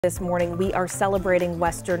This morning, we are celebrating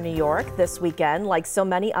Western New York this weekend. Like so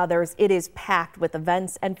many others, it is packed with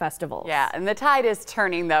events and festivals. Yeah, and the tide is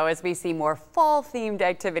turning, though, as we see more fall-themed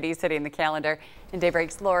activities hitting the calendar. And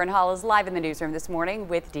Daybreak's Lauren Hall is live in the newsroom this morning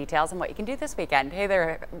with details on what you can do this weekend. Hey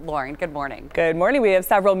there, Lauren. Good morning. Good morning. We have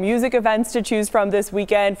several music events to choose from this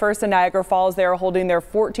weekend. First, in Niagara Falls, they are holding their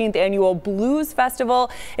 14th annual Blues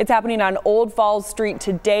Festival. It's happening on Old Falls Street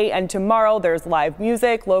today and tomorrow. There's live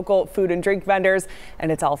music, local food and drink vendors,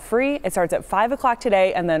 and it's all free. It starts at 5 o'clock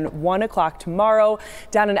today and then 1 o'clock tomorrow.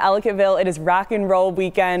 Down in Ellicottville, it is rock and roll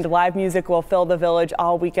weekend. Live music will fill the village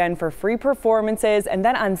all weekend for free performances. And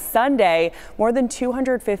then on Sunday, more than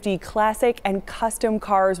 250 classic and custom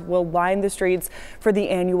cars will line the streets for the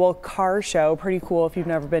annual car show. Pretty cool if you've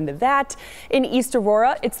never been to that. In East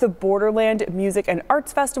Aurora, it's the Borderland Music and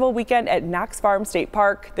Arts Festival weekend at Knox Farm State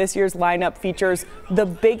Park. This year's lineup features the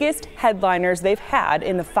biggest headliners they've had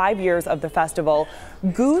in the 5 years of the festival.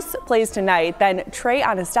 Goose plays tonight, then Trey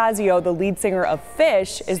Anastasio, the lead singer of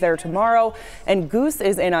Fish, is there tomorrow, and Goose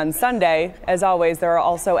is in on Sunday. As always, there are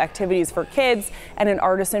also activities for kids and an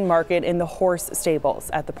artisan market in the horse stables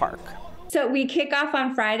at the park. So we kick off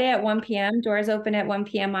on Friday at 1 p.m. Doors open at 1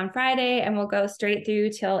 p.m. on Friday, and we'll go straight through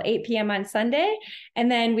till 8 p.m. on Sunday. And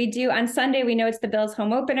then we do on Sunday, we know it's the Bills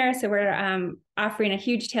home opener, so we're offering a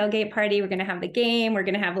huge tailgate party. We're going to have the game. We're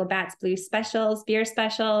going to have Labatt's Blue specials, beer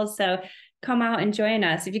specials. So come out and join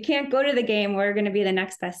us. If you can't go to the game, we're going to be the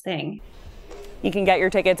next best thing. You can get your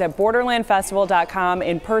tickets at borderlandfestival.com,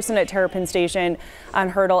 in person at Terrapin Station on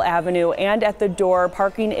Hurdle Avenue, and at the door.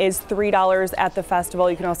 Parking is $3 at the festival.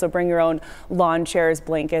 You can also bring your own lawn chairs,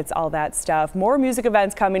 blankets, all that stuff. More music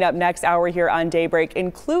events coming up next hour here on Daybreak,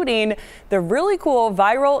 including the really cool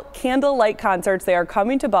viral candlelight concerts. They are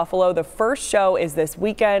coming to Buffalo. The first show is this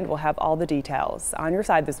weekend. We'll have all the details. On your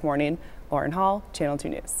side this morning, Lauren Hall, Channel 2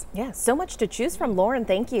 News. Yeah, so much to choose from, Lauren.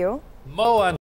 Thank you.